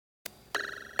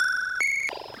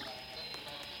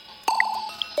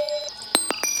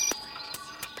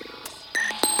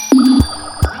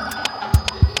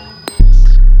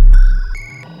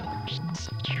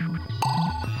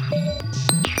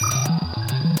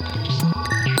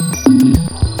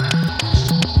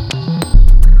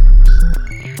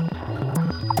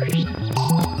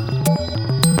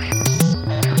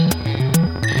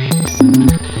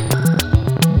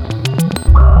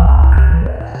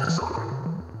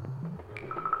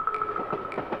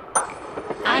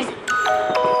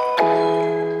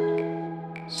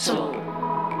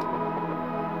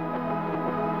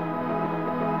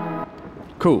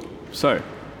Cool. So,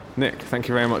 Nick, thank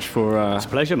you very much for it's a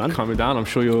pleasure, man. Coming down. I'm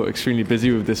sure you're extremely busy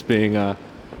with this being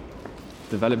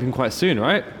developing quite soon,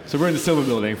 right? So we're in the Silver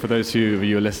Building, for those of you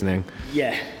who are listening.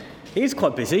 Yeah, it is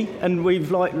quite busy, and we've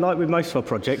like with most of our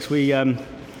projects, we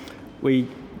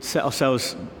set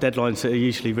ourselves deadlines that are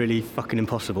usually really fucking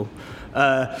impossible.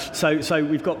 So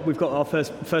we've got our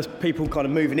first people kind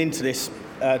of moving into this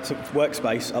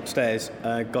workspace upstairs.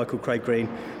 A guy called Craig Green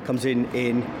comes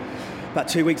in about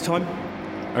 2 weeks' time.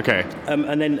 Okay.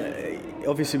 And then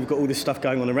obviously we've got all this stuff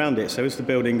going on around it. So as the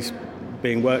building's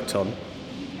being worked on,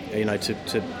 you know,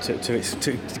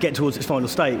 to get towards its final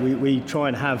state, we try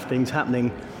and have things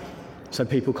happening so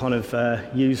people kind of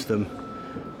use them.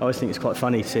 I always think it's quite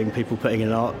funny seeing people putting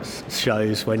in art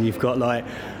shows when you've got like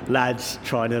lads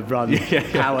trying to run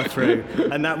power through,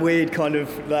 and that weird kind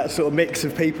of that sort of mix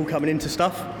of people coming into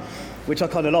stuff, which I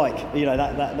kind of like. You know,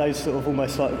 that those sort of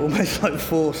almost like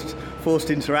forced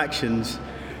interactions.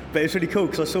 But it's really cool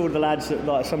because I saw the lads that,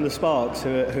 like some of the Sparks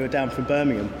who are down from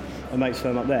Birmingham, a mate's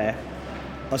firm up there.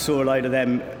 I saw a load of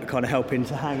them kind of helping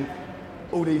to hang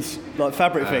all these like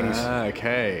fabric things.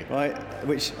 Okay. Right,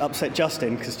 which upset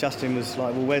Justin because Justin was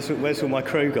like, "Well, where's all my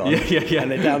crew gone?" Yeah.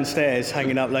 And they're downstairs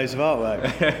hanging up loads of artwork.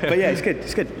 But yeah, it's good.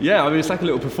 It's good. Yeah, I mean, it's like a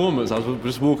little performance. I was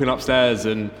just walking upstairs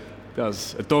and there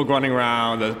was a dog running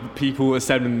around, there were people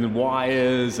assembling the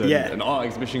wires, and an art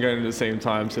exhibition going on at the same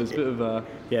time. So it's a bit of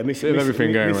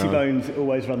everything going Missy around. Bones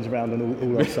always runs around on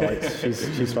all our sites.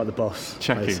 She's like the boss.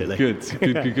 Checking. Basically.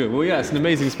 Good. Well, yeah, it's an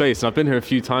amazing space, and I've been here a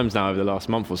few times now over the last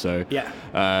month or so. Yeah.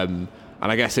 And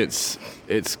I guess it's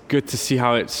good to see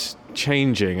how it's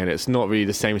changing, and it's not really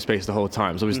the same space the whole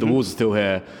time. So obviously the walls are still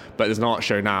here, but there's an art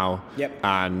show now. Yep.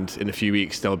 And in a few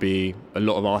weeks there'll be a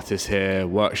lot of artists here,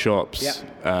 workshops.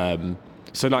 Yep.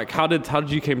 So like, how did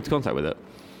you came into contact with it?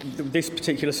 This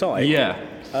particular site.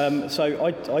 Yeah.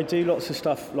 So I do lots of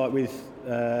stuff like with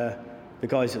the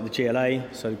guys at the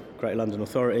GLA, so Greater London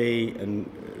Authority, and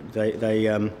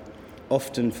they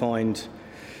often find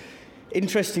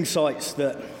interesting sites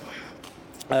that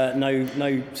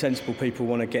no sensible people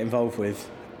want to get involved with,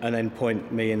 and then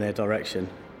point me in their direction.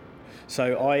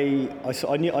 So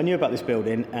I knew about this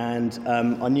building, and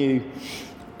I knew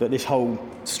that this whole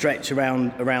stretch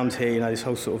around here, you know, this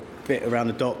whole sort of bit around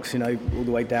the docks, you know, all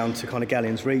the way down to kind of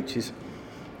Galleon's Reach is,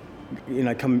 you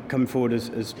know, coming forward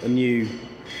as a new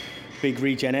big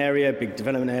regen area, big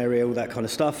development area, all that kind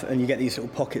of stuff, and you get these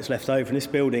little pockets left over. And this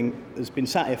building has been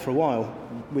sat here for a while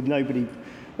with nobody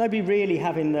really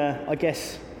having the, I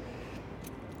guess,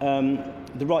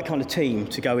 the right kind of team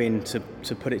to go in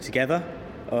to put it together,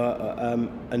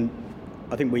 and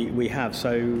I think we have.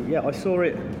 So yeah, I saw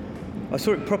it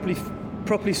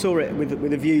properly saw it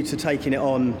with a view to taking it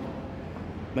on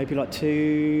maybe like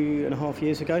 2.5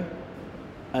 years ago,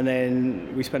 and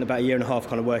then we spent about a year and a half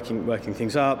kind of working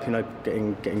things up, you know,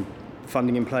 getting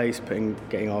funding in place,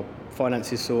 getting our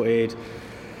finances sorted,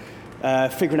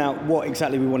 figuring out what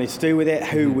exactly we wanted to do with it,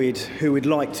 who we'd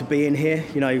like to be in here,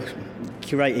 you know,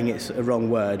 curating it's a wrong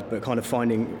word, but kind of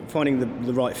finding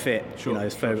the right fit, sure, you know,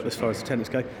 as far as the tenants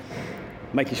go.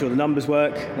 Making sure the numbers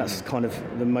work, that's kind of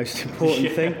the most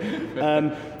important thing.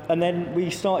 And then we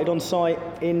started on site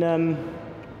in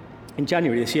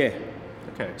January this year.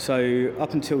 Okay. So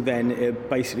up until then, it had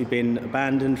basically been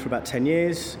abandoned for about 10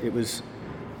 years. It was,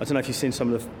 I don't know if you've seen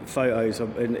some of the photos,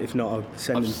 and if not, I'll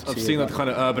send them to you. I've seen that kind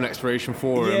of urban exploration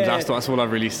forums. Yeah, that's all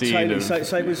I've really seen. Totally.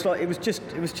 So it was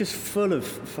just full of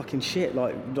fucking shit,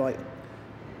 like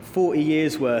 40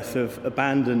 years worth of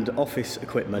abandoned office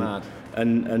equipment. Mad.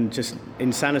 And just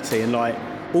insanity, and like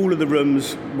all of the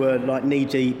rooms were like knee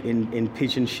deep in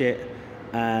pigeon shit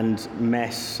and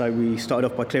mess. So we started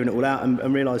off by clearing it all out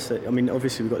and realised that, I mean,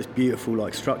 obviously we've got this beautiful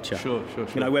like structure. Sure.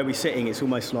 You know, where we're sitting, it's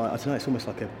almost like, I don't know, it's almost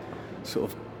like a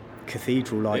sort of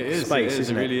cathedral-like space,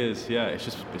 isn't it? It really is. Yeah, it's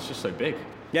just so big.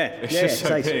 Yeah, it's just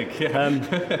so big. Yeah.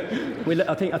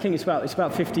 I think it's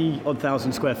about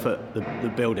 50,000 square foot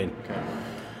the building.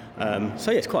 Okay.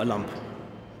 So yeah, it's quite a lump,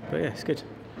 but yeah, it's good.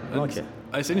 I like it.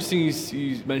 It's interesting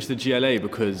you mentioned the GLA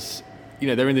because, you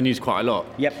know, they're in the news quite a lot.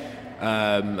 Yep.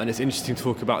 And it's interesting to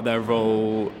talk about their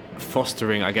role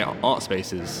fostering, I guess, art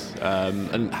spaces.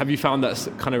 And have you found that's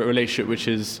kind of a relationship which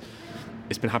it's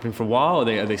been happening for a while?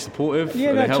 Are they supportive? Yeah,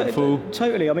 are they helpful?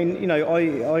 Totally. I mean, you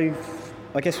know,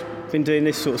 I guess been doing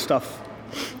this sort of stuff,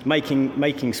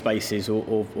 making spaces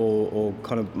or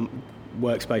kind of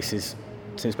workspaces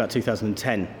since about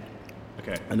 2010.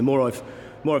 Okay. And the more I've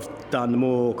done, the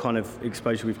more kind of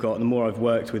exposure we've got, and the more I've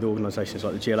worked with organisations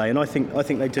like the GLA. And I think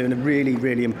they're doing a really,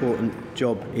 really important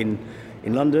job in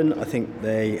London. I think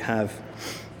they have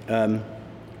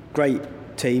great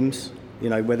teams,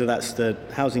 whether that's the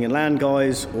housing and land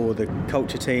guys or the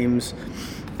culture teams.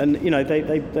 And,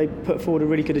 they put forward a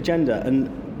really good agenda. And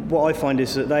what I find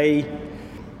is that they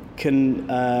can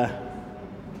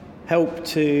help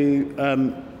to,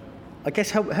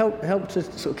 help to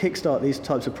sort of kickstart these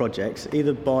types of projects,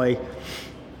 either by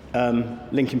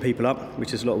linking people up,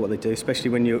 which is a lot of what they do, especially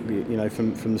when you're,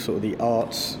 from sort of the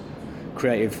arts,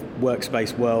 creative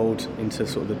workspace world into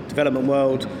sort of the development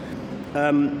world,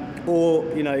 or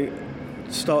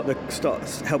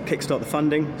help kickstart the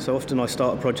funding. So often I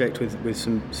start a project with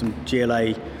some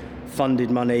GLA funded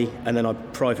money, and then I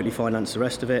privately finance the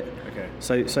rest of it. Okay.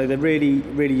 So they're really,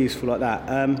 really useful like that.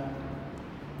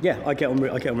 I get on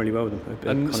really well with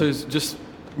them. And so it's just,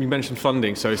 you mentioned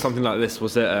funding, so something like this,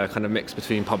 was it a kind of mix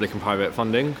between public and private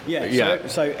funding? Yeah.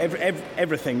 So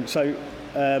everything. So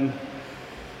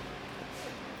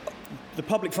the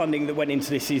public funding that went into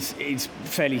this is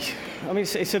fairly. I mean,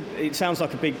 it sounds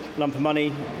like a big lump of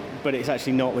money, but it's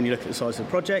actually not when you look at the size of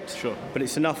the project. Sure. But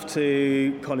it's enough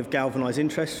to kind of galvanise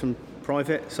interest from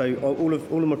private. So all of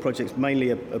my projects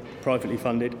mainly are privately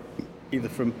funded, either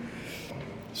from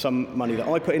some money that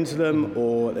I put into them,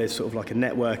 or there's sort of like a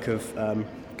network of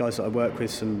guys that I work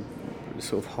with, some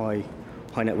sort of high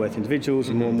net worth individuals,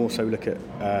 and more so look at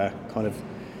kind of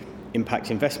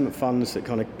impact investment funds that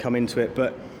kind of come into it.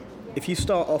 But if you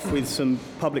start off with some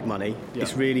public money,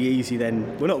 it's really easy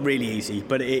then, well, not really easy,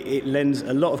 but it lends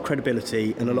a lot of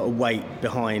credibility and a lot of weight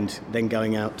behind then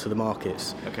going out to the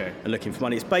markets and looking for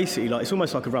money. It's basically like, it's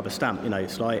almost like a rubber stamp,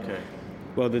 it's like,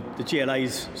 well, the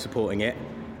GLA's supporting it,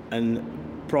 and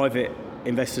private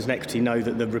investors and equity know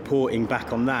that the reporting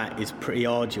back on that is pretty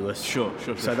arduous. Sure.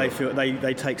 So they feel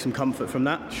they take some comfort from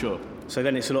that. Sure. So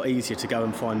then it's a lot easier to go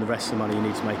and find the rest of the money you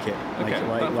need to make it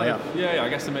way up. Yeah, I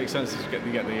guess it makes sense to get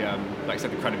the like I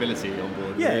said, the credibility on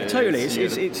board. Yeah, totally.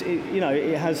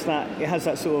 It has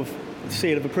that sort of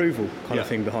seal of approval kind of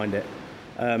thing behind it,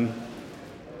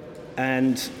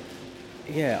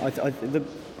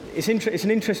 it's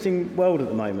an interesting world at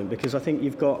the moment, because I think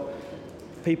you've got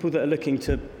people that are looking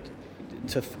to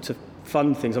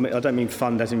fund things. I mean, I don't mean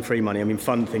fund as in free money. I mean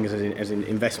fund things as in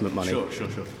investment money. Sure.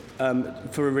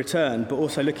 For a return, but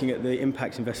also looking at the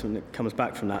impact investment that comes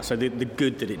back from that. So the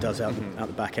good that it does out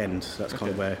the back end. So that's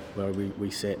kind of where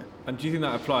we sit. And do you think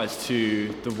that applies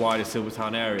to the wider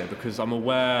Silvertown area? Because I'm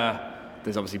aware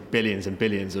there's obviously billions and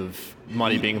billions of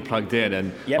money being plugged in.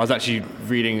 And I was actually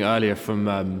reading earlier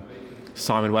from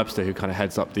Simon Webster, who kind of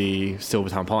heads up the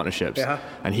Silvertown partnerships,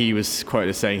 and he was quoted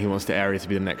as saying he wants the area to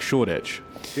be the next Shoreditch.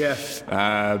 What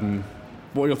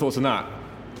are your thoughts on that?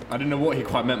 I didn't know what he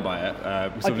quite meant by it.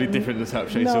 Probably different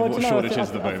interpretations of what Shoreditch is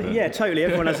at the moment. Yeah, totally.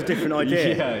 Everyone has a different idea.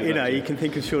 Exactly. You can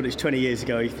think of Shoreditch 20 years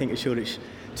ago. You think of Shoreditch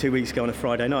 2 weeks ago on a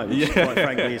Friday night, which quite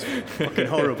frankly is fucking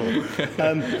horrible.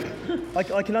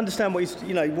 I can understand what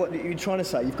what you're trying to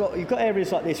say. You've got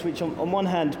areas like this, which on one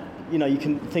hand, you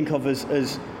can think of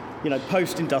as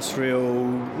post-industrial,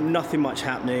 nothing much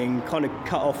happening, kind of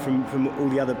cut off from all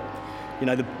the other,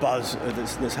 the buzz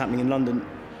that's happening in London.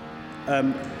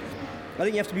 I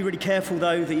think you have to be really careful,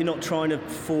 though, that you're not trying to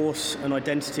force an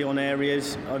identity on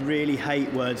areas. I really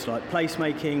hate words like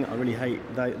placemaking. I really hate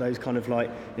those kind of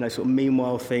sort of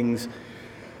meanwhile things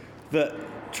that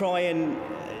try and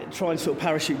sort of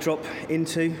parachute drop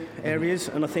into areas.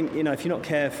 And I think, if you're not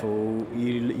careful,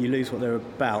 you lose what they're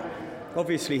about.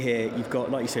 Obviously here you've got,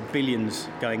 like you said, billions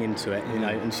going into it,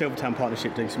 and Silvertown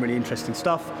Partnership doing some really interesting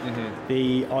stuff.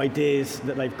 The ideas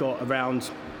that they've got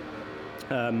around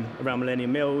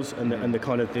Millennium Mills and the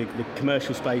kind of the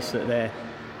commercial space that they're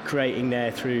creating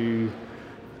there through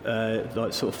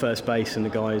sort of First Base and the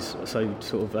guys, so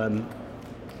sort of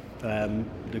I've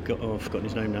forgotten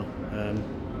his name now,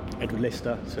 Edward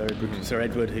Lister, Sir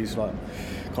Edward, who's like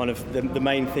kind of the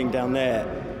main thing down there,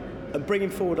 and bringing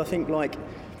forward, I think, like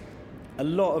a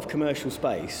lot of commercial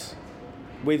space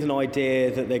with an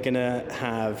idea that they're going to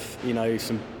have,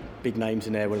 some big names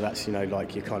in there, whether that's,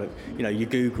 like your kind of, your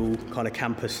Google kind of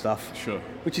campus stuff. Sure.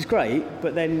 Which is great,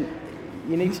 but then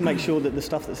you need to make sure that the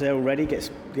stuff that's there already gets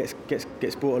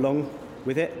brought along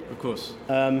with it. Of course.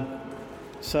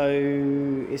 So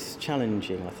it's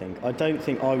challenging, I think. I don't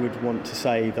think I would want to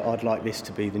say that I'd like this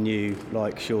to be the new,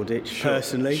 Shoreditch,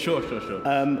 personally. Sure.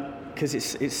 Because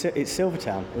it's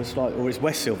Silvertown, or it's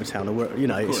West Silvertown, or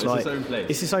it's like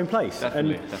it's its own place.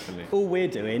 Definitely. All we're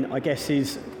doing, I guess,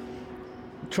 is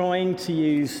trying to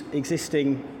use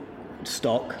existing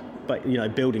stock, but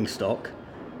building stock,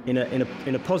 in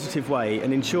a positive way,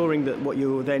 and ensuring that what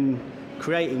you're then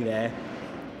creating there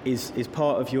is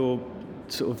part of your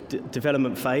sort of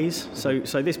development phase. So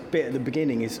this bit at the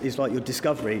beginning is like your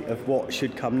discovery of what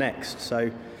should come next.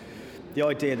 So the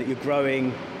idea that you're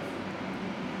growing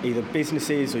either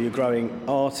businesses or you're growing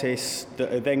artists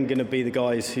that are then going to be the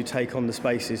guys who take on the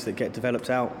spaces that get developed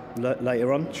out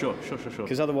later on. Sure.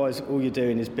 Because otherwise, all you're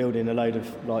doing is building a load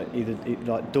of either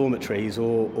dormitories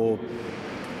or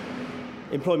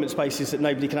employment spaces that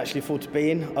nobody can actually afford to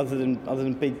be in, other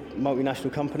than big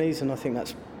multinational companies. And I think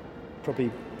that's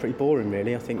probably pretty boring,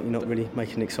 really. I think you're not really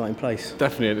making an exciting place.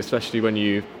 Definitely, and especially when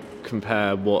you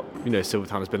compare what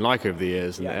Silvertown has been like over the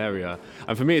years in the area.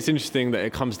 And for me, it's interesting that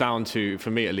it comes down to,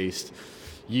 for me at least,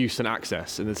 use and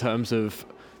access in the terms of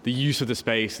the use of the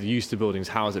space, the use of the buildings,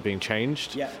 how is it being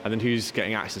changed, and then who's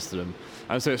getting access to them.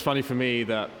 And so it's funny for me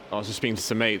that I was just speaking to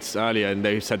some mates earlier, and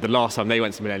they said the last time they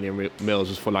went to Millennium Mills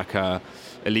was for like a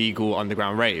illegal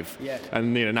underground rave.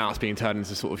 And now it's being turned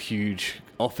into sort of huge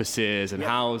offices and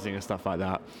housing and stuff like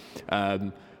that.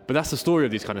 But that's the story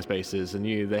of these kind of spaces, and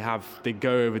they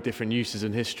go over different uses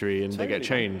in history, and they get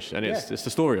changed, and it's the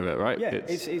story of it, right? Yeah,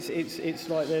 it's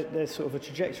like they're sort of a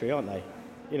trajectory, aren't they?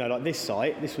 Like this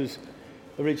site. This was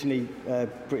originally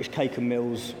British Cake and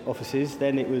Mills offices.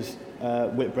 Then it was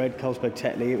Whitbread, Carlsberg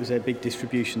Tetley. It was their big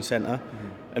distribution centre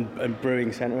and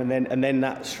brewing centre, and then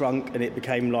that shrunk and it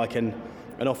became like an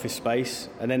office space,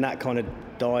 and then that kind of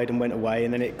died and went away,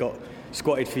 and then it got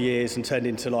squatted for years and turned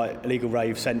into like illegal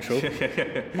rave central.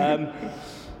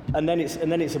 And then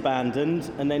it's abandoned,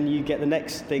 and then you get the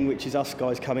next thing, which is us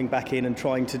guys coming back in and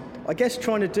trying to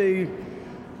do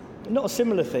not a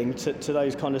similar thing to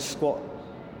those kind of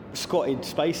squatted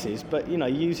spaces, but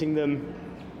using them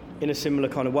in a similar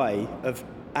kind of way of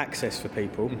access for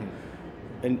people.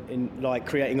 And like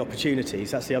creating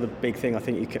opportunities. That's the other big thing. I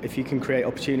think if you can create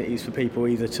opportunities for people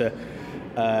either to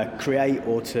create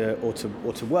or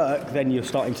to work, then you're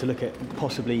starting to look at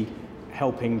possibly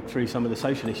helping through some of the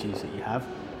social issues that you have.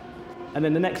 And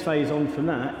then the next phase on from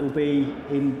that will be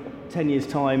in 10 years'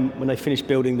 time when they finish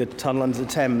building the tunnel under the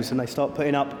Thames and they start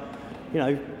putting up,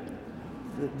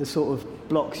 the sort of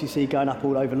blocks you see going up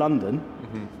all over London.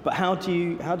 But how do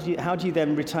you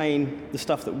then retain the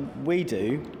stuff that we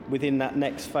do within that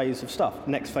next phase of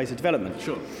development?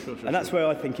 Sure. And that's where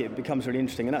I think it becomes really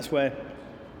interesting, and that's where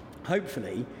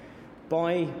hopefully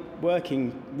by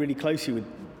working really closely with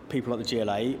people like the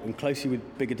GLA and closely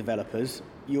with bigger developers,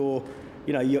 you're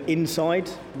inside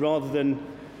rather than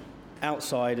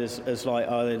outside as like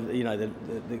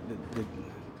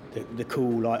the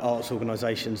cool like arts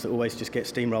organisations that always just get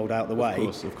steamrolled out the way.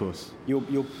 Of course.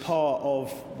 You're part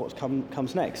of what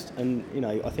comes next, and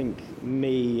I think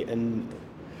me and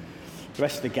the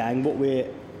rest of the gang, what we're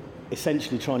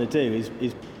essentially trying to do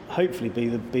is hopefully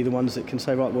be the ones that can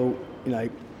say, right, well,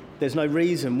 there's no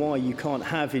reason why you can't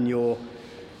have in your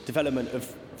development of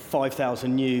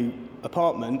 5,000 new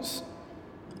apartments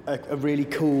a really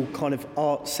cool kind of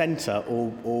art centre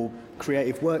or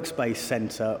creative workspace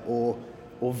centre or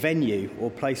venue or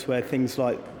place where things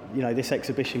like this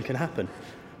exhibition can happen,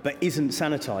 but isn't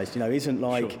sanitised. Isn't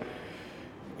like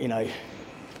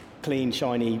clean,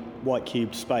 shiny, white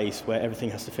cubed space where everything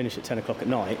has to finish at 10 o'clock at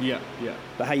night. Yeah.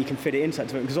 But how you can fit it into that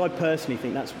development, because I personally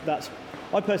think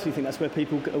that's where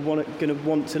people are going to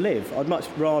want to live. I'd much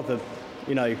rather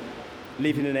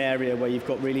live in an area where you've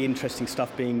got really interesting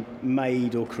stuff being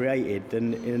made or created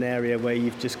than in an area where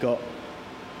you've just got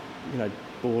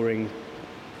boring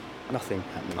nothing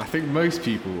happening. I think most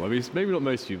people, maybe not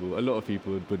most people, a lot of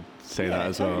people would say that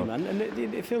as well. Man. And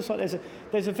it feels like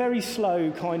there's a very slow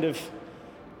kind of,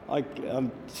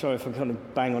 I'm sorry if I'm kind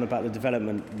of bang on about the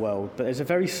development world, but there's a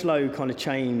very slow kind of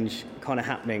change kind of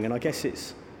happening, and I guess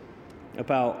it's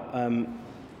about a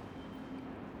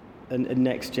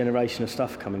next generation of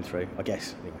stuff coming through, I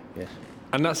guess. Anyway, yeah.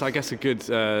 And that's, I guess, a good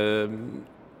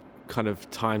kind of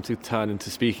time to turn into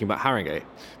speaking about Haringey,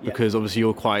 because obviously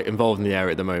you're quite involved in the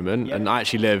area at the moment, and I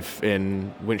actually live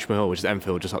in Winchmore Hill, which is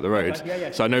Enfield, just up the road.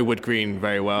 So I know Wood Green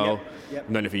very well. I've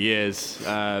known it for years.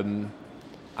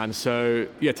 And so,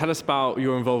 tell us about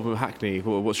your involvement with Hackney.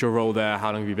 What's your role there?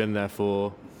 How long have you been there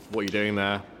for? What are you doing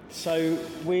there? So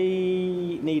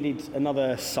we needed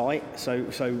another site. So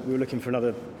we were looking for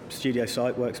another studio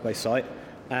site, workspace site,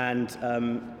 and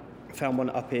found one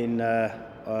up in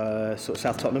sort of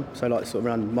South Tottenham, so like sort of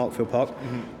around Markfield Park.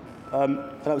 And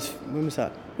that was, when was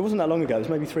that? It wasn't that long ago. It was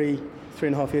maybe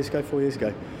 3.5 years ago, 4 years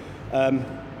ago.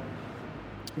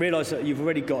 Realised that you've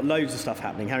already got loads of stuff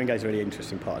happening. Haringey's a really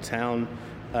interesting part of town.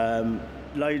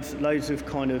 Loads of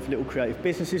kind of little creative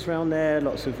businesses around there.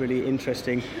 Lots of really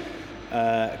interesting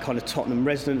kind of Tottenham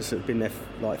residents that have been there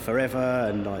like forever.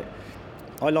 And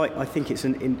I think it's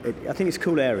a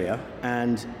cool area.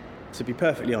 And to be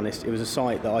perfectly honest, it was a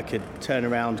site that I could turn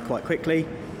around quite quickly,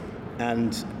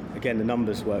 and again the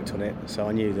numbers worked on it, so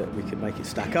I knew that we could make it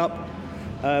stack up.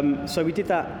 So we did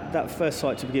that first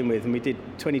site to begin with, and we did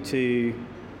 22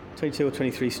 or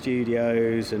 23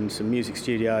 studios and some music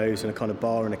studios and a kind of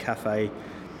bar and a cafe.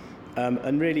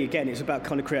 And really, again, it's about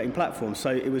kind of creating platforms.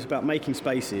 So it was about making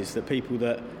spaces that people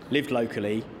that lived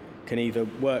locally can either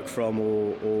work from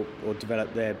or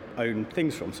develop their own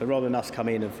things from. So rather than us come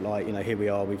in of like, here we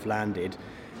are, we've landed,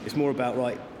 it's more about,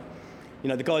 right,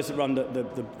 the guys that run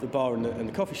the bar and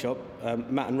the coffee shop,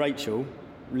 Matt and Rachel,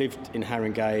 lived in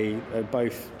Haringey,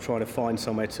 both trying to find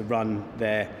somewhere to run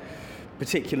their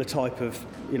particular type of,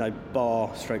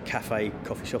 bar, stroke, cafe,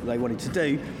 coffee shop that they wanted to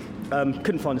do.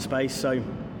 Couldn't find a space, so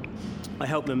I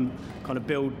helped them kind of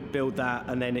build that,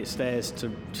 and then it's theirs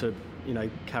to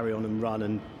carry on and run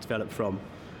and develop from.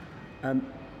 And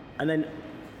then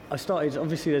I started,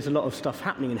 obviously there's a lot of stuff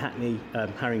happening in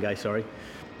Haringey,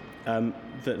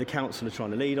 that the council are trying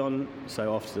to lead on.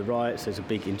 So after the riots, there's a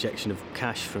big injection of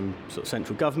cash from sort of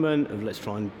central government of let's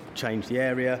try and change the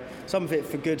area. Some of it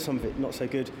for good, some of it not so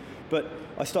good. But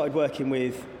I started working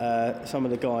with some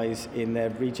of the guys in their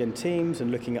regen teams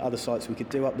and looking at other sites we could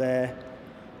do up there.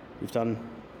 We've done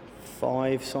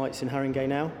 5 sites in Haringey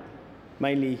now,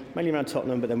 mainly around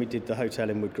Tottenham, but then we did the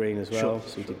hotel in Wood Green as well.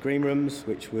 So we did Green Rooms,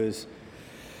 which was,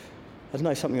 I don't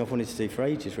know, something I've wanted to do for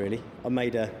ages really. I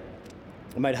made a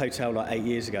hotel like 8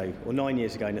 years ago or 9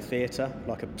 years ago in a theatre,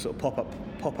 like a sort of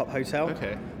pop-up hotel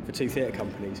for 2 theatre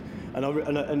companies. And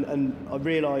I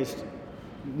realised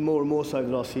more and more so over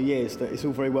the last few years that it's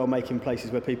all very well making places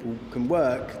where people can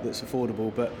work that's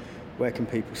affordable, but where can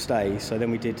people stay? So then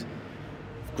we did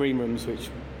Green Rooms, which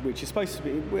is supposed to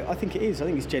be, I think it is, I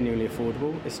think it's genuinely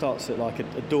affordable. It starts at like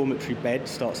a dormitory bed,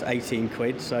 starts at 18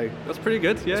 quid, so... That's pretty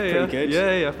good, it's pretty good.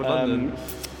 Yeah, for London.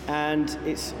 And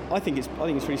I think it's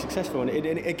really successful. And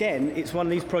again, it's one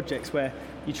of these projects where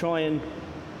you try and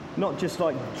not just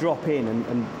like drop in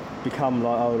and become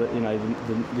like,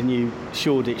 the new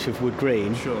Shoreditch of Wood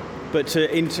Green. Sure. But to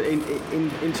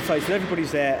interface with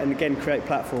everybody's there, and again create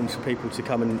platforms for people to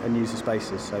come and use the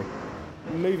spaces. So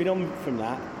moving on from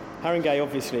that, Haringey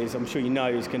obviously, as I'm sure you know,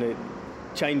 is going to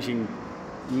changing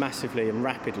massively and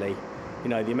rapidly.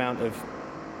 The amount of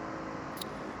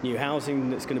new housing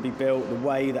that's going to be built, the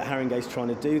way that Haringey's trying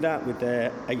to do that with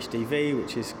their HDV,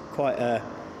 which is quite a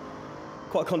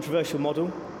controversial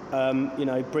model.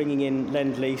 Bringing in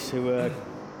Lend-Lease, who are,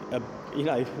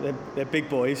 they're big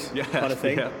boys kind of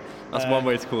thing. Yeah. That's one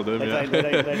way to call them. They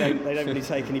don't really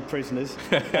take any prisoners.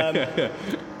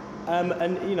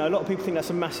 And a lot of people think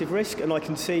that's a massive risk, and I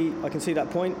can see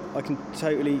that point. I can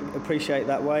totally appreciate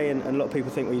that way, and a lot of people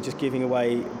think, well, you're just giving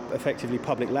away effectively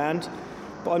public land.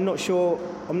 But I'm not sure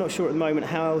at the moment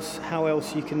how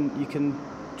else you can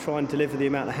try and deliver the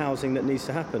amount of housing that needs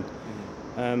to happen.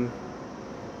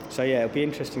 So yeah, it'll be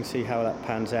interesting to see how that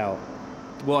pans out.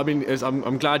 Well, I mean,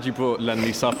 I'm glad you brought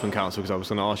Lend-Lease up from council, because I was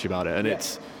going to ask you about it. And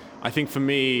I think for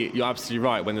me, you're absolutely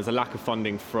right. When there's a lack of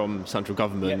funding from central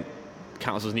government,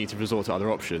 councils need to resort to other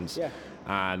options. Yeah.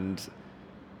 And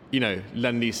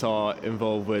Lend-Lease are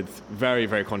involved with very,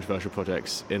 very controversial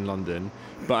projects in London.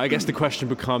 But I guess the question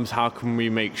becomes, how can we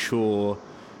make sure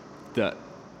that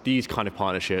these kind of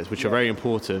partnerships, which are very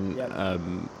important,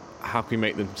 how can we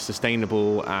make them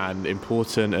sustainable and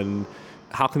important, and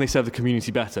how can they serve the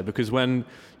community better? Because when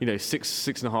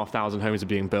 6,500 homes are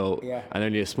being built, and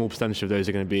only a small percentage of those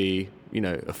are going to be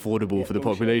affordable for the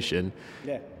population,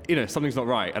 something's not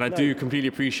right. And I do completely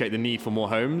appreciate the need for more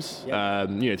homes.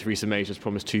 Theresa May just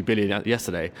promised 2 billion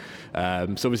yesterday. So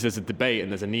obviously there's a debate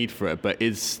and there's a need for it, but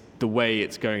is the way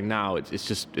it's going now,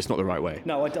 it's not the right way.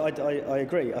 No, I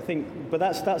agree. I think, but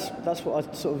that's what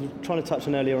I sort of trying to touch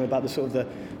on earlier on about the sort of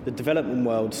the development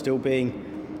world still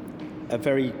being a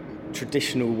very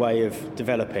traditional way of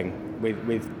developing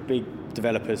with big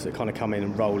developers that kind of come in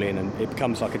and roll in, and it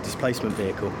becomes like a displacement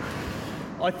vehicle.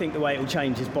 I think the way it will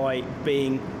change is by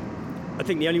being. I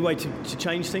think the only way to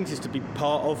change things is to be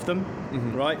part of them,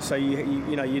 right? So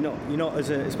you're not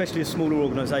especially as smaller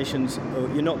organisations,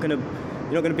 you're not going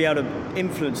to be able to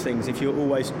influence things if you're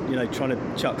always trying to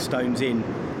chuck stones in.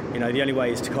 The only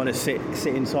way is to kind of sit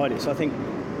inside it. So I think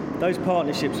those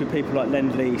partnerships with people like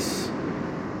Lend-Lease,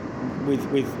 with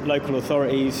local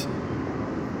authorities,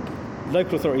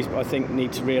 I think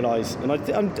need to realise,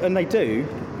 and they do,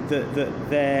 that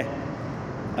they're.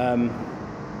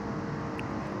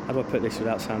 How do I put this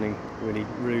without sounding really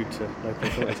rude to local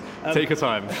authorities? Take your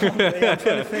time. I'm trying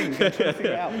to figure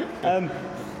it out.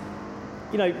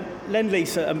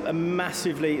 Lend-Lease are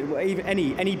massively, even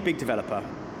any big developer,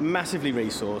 massively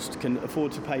resourced, can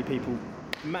afford to pay people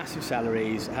massive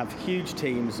salaries, have huge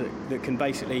teams that can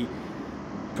basically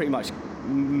pretty much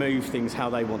move things how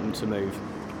they want them to move.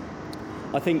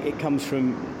 I think it comes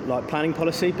from like planning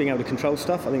policy, being able to control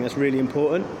stuff. I think that's really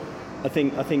important. I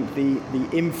think the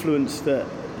influence that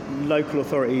local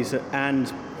authorities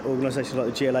and organisations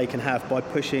like the GLA can have by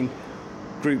pushing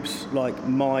groups like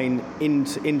mine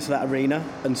into that arena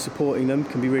and supporting them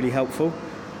can be really helpful.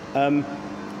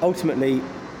 Ultimately,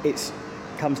 it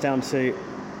comes down to,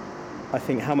 I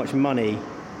think, how much money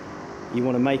you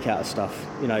want to make out of stuff.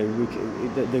 You know,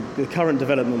 the current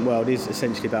development world is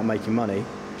essentially about making money.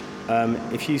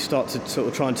 If you start to sort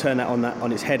of try and turn that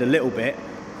on its head a little bit,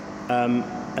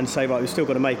 and say, right, we've still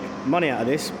got to make money out of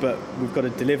this, but we've got to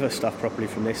deliver stuff properly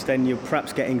from this, then you're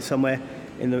perhaps getting somewhere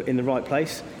in the right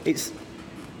place. It's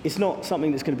not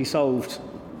something that's going to be solved,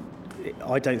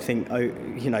 I don't think,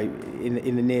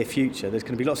 in the near future. There's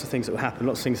going to be lots of things that will happen,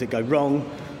 lots of things that go wrong,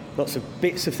 lots of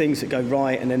bits of things that go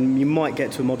right, and then you might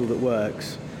get to a model that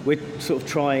works. We're sort of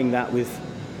trying that with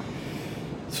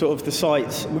sort of the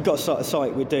sites. We've got a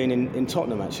site we're doing in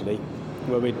Tottenham, actually,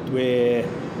 where we're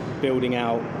building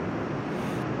out.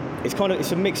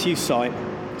 It's a mixed-use site,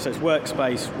 so it's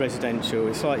workspace, residential.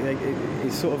 It's like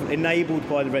it's sort of enabled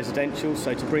by the residential.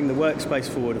 So to bring the workspace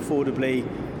forward affordably,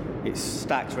 it's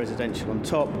stacked residential on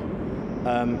top,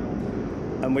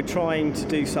 and we're trying to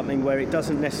do something where it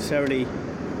doesn't necessarily.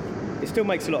 It still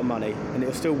makes a lot of money, and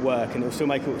it'll still work, and it'll still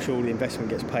make sure the investment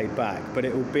gets paid back. But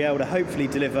it will be able to hopefully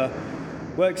deliver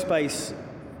workspace,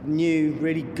 new,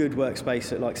 really good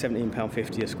workspace at like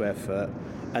 £17.50 a square foot,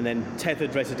 and then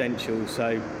tethered residential,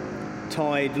 so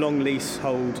tied long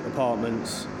leasehold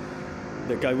apartments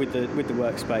that go with the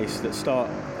workspace that start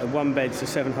at one bed's are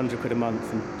 £700 a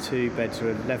month and two beds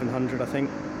are £1,100, I think,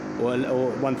 or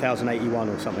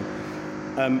 £1,081 or something.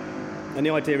 And the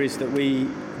idea is that we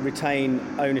retain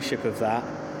ownership of that,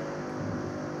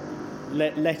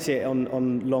 let it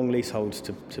on long leaseholds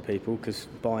to people, because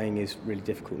buying is really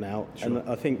difficult now. Sure. And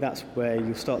I think that's where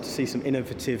you'll start to see some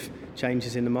innovative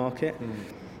changes in the market.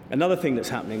 Another thing that's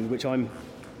happening, which I'm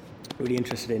really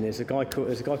interested in, is a guy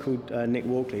called Nick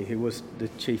Walkley, who was the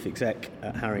chief exec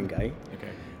at Haringey,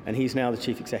 and he's now the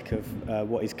chief exec of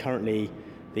what is currently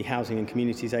the Housing and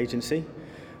Communities Agency.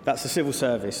 That's the civil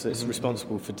service that's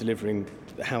responsible for delivering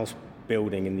the house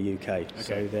building in the UK.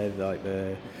 So they're like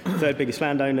the third biggest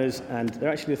landowners, and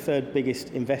they're actually the third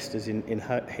biggest investors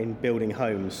in building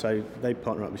homes. So they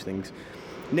partner up with things.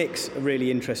 Nick's a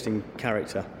really interesting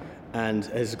character, and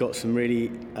has got some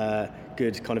really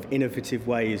good kind of innovative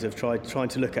ways of trying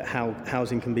to look at how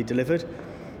housing can be delivered.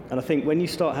 And I think when you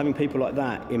start having people like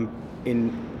that in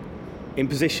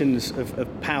positions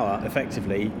of power,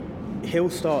 effectively, he'll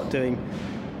start doing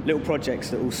little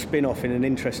projects that will spin off in an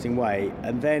interesting way,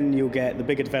 and then you'll get the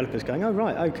bigger developers going, oh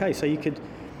right, okay, so you could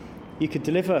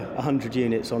deliver 100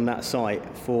 units on that site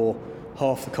for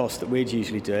half the cost that we'd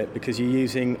usually do it, because you're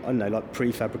using, I don't know, like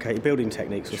prefabricated building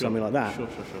techniques or something like that. Sure.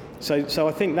 So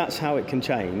I think that's how it can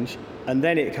change, and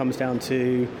then it comes down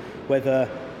to whether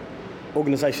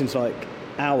organisations like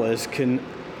ours can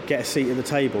get a seat at the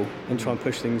table and try and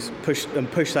push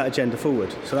that agenda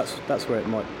forward. So that's where it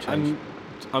might change.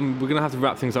 We're going to have to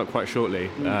wrap things up quite shortly.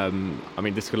 I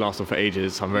mean, this could last on for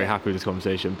ages. I'm very happy with this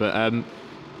conversation, but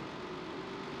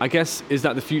I guess, is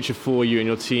that the future for you and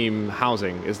your team,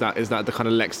 housing? Is that the kind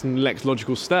of next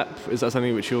logical step? Is that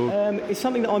something which you're... It's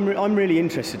something that I'm really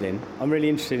interested in. I'm really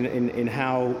interested in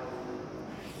how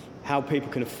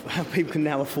people can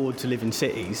now afford to live in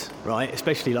cities, right?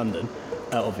 Especially London,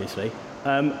 obviously.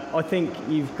 I think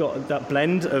you've got that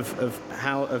blend of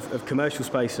commercial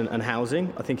space and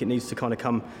housing. I think it needs to kind of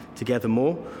come together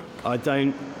more. I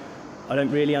don't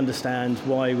really understand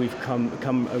why we've come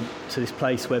to this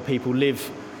place where people live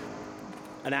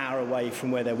an hour away from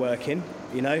where they're working.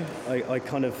 You know,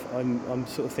 I'm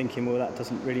sort of thinking, well, that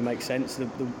doesn't really make sense.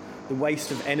 The waste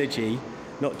of energy,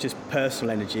 not just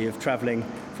personal energy, of travelling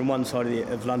from one side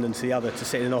of London to the other to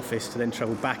sit in an office to then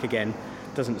travel back again,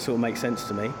 doesn't sort of make sense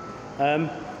to me.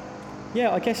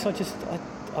 I guess I've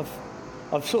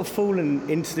sort of fallen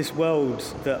into this world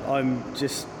that I'm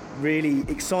just really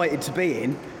excited to be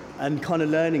in and kind of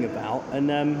learning about,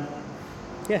 and I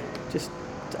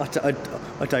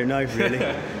don't know really.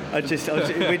 We're just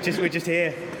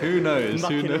here. Who knows?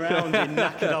 Mucking around in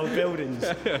knackered old buildings.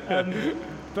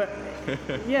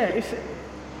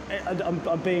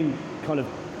 I'm being kind of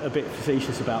a bit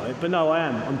facetious about it, but no, I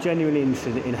am. I'm genuinely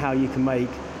interested in how you can make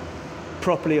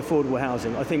properly affordable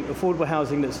housing. I think affordable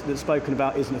housing that's spoken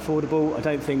about isn't affordable. I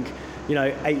don't think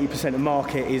 80% of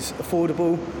market is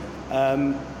affordable.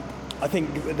 I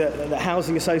think the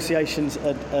housing associations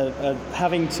are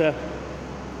having to,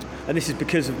 and this is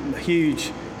because of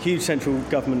huge central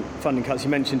government funding cuts.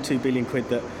 You mentioned £2 billion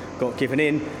that got given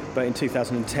in, but in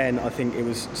 2010 I think it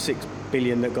was 6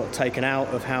 billion that got taken out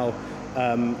of how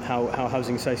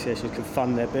housing associations could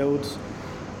fund their builds.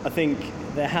 I think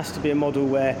there has to be a model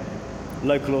where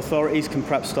local authorities can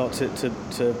perhaps start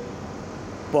to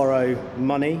borrow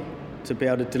money to be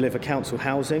able to deliver council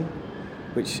housing,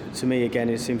 which to me again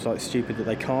it seems like stupid that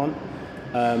they can't.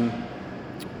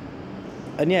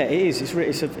 And yeah, it is.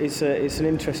 It's an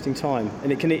interesting time,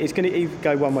 and it's going to either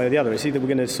go one way or the other. It's either we're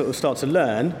going to sort of start to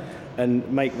learn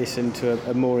and make this into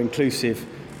a more inclusive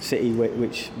city,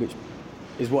 which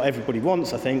is what everybody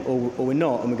wants, I think, or we're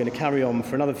not, and we're going to carry on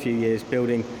for another few years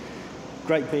building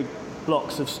great big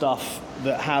blocks of stuff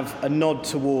that have a nod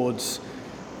towards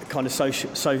kind of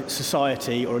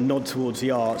society or a nod towards the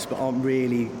arts, but aren't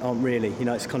really.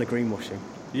 It's kind of greenwashing.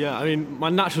 Yeah, I mean, my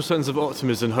natural sense of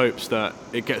optimism hopes that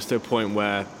it gets to a point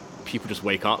where people just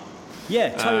wake up.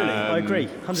 Yeah, totally. I agree,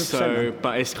 100%. So,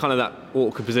 but it's kind of that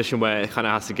awkward position where it kind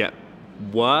of has to get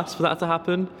worse for that to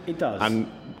happen. It does.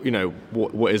 And,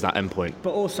 what is that end point?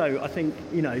 But also, I think,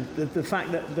 the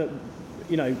fact that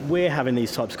we're having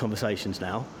these types of conversations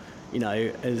now,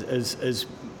 as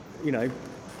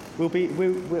we'll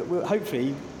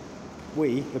hopefully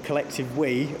the collective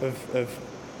we of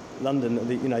London,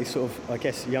 sort of, I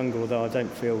guess, younger, although I don't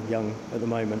feel young at the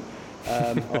moment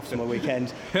after my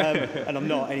weekend, and I'm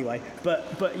not anyway.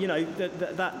 But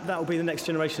that will be the next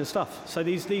generation of stuff. So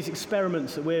these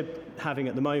experiments that we're having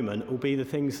at the moment will be the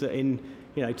things that in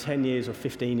 10 years or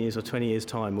 15 years or 20 years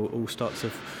time will all start to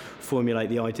formulate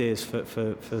the ideas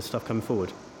for stuff coming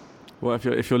forward. Well,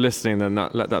 if you're listening, then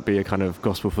let that be a kind of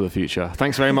gospel for the future.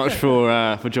 Thanks very much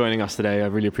for joining us today. I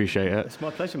really appreciate it. It's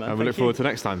my pleasure, man. And we look forward to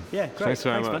next time. Yeah, great. Thanks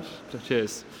very much. Man.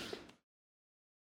 Cheers.